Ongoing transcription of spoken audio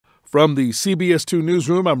From the CBS 2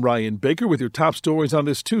 newsroom, I'm Ryan Baker with your top stories on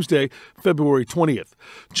this Tuesday, February 20th.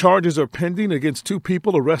 Charges are pending against two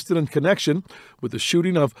people arrested in connection with the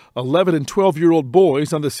shooting of 11 and 12-year-old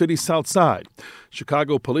boys on the city's south side.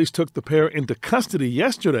 Chicago police took the pair into custody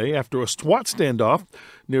yesterday after a SWAT standoff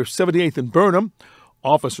near 78th and Burnham.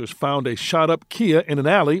 Officers found a shot-up Kia in an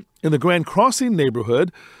alley in the Grand Crossing neighborhood.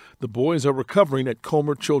 The boys are recovering at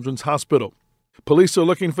Comer Children's Hospital. Police are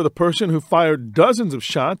looking for the person who fired dozens of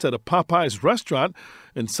shots at a Popeyes restaurant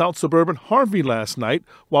in south suburban Harvey last night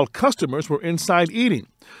while customers were inside eating.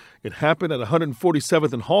 It happened at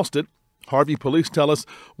 147th and Halsted. Harvey police tell us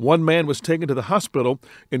one man was taken to the hospital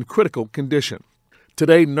in critical condition.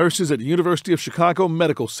 Today, nurses at University of Chicago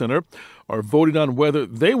Medical Center are voting on whether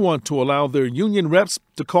they want to allow their union reps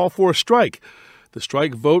to call for a strike. The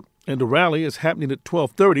strike vote and a rally is happening at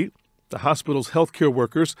 12:30. The hospital's healthcare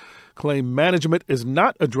workers claim management is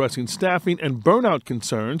not addressing staffing and burnout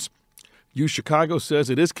concerns. UChicago says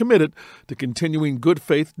it is committed to continuing good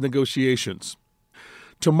faith negotiations.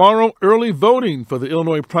 Tomorrow, early voting for the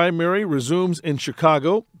Illinois primary resumes in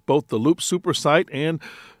Chicago. Both the Loop Super Site and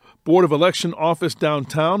Board of Election office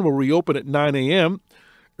downtown will reopen at 9 a.m.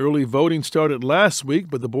 Early voting started last week,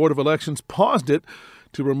 but the Board of Elections paused it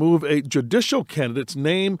to remove a judicial candidate's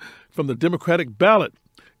name from the Democratic ballot.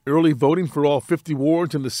 Early voting for all 50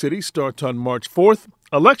 wards in the city starts on March 4th.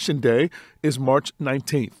 Election Day is March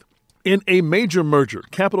 19th. In a major merger,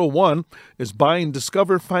 Capital One is buying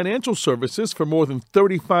Discover Financial Services for more than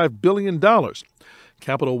 $35 billion.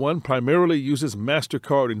 Capital One primarily uses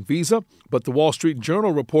MasterCard and Visa, but the Wall Street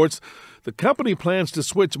Journal reports the company plans to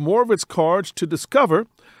switch more of its cards to Discover,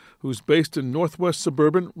 who's based in northwest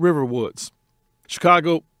suburban Riverwoods.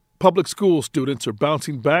 Chicago public school students are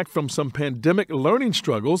bouncing back from some pandemic learning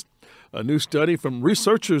struggles. A new study from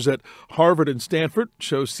researchers at Harvard and Stanford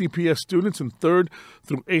shows CPS students in 3rd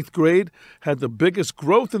through 8th grade had the biggest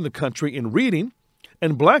growth in the country in reading,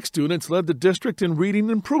 and black students led the district in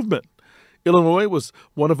reading improvement. Illinois was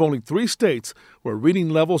one of only 3 states where reading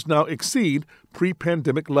levels now exceed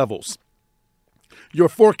pre-pandemic levels. Your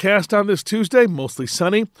forecast on this Tuesday, mostly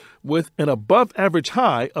sunny, with an above-average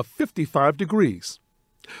high of 55 degrees.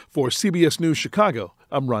 For CBS News Chicago,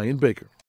 I'm Ryan Baker.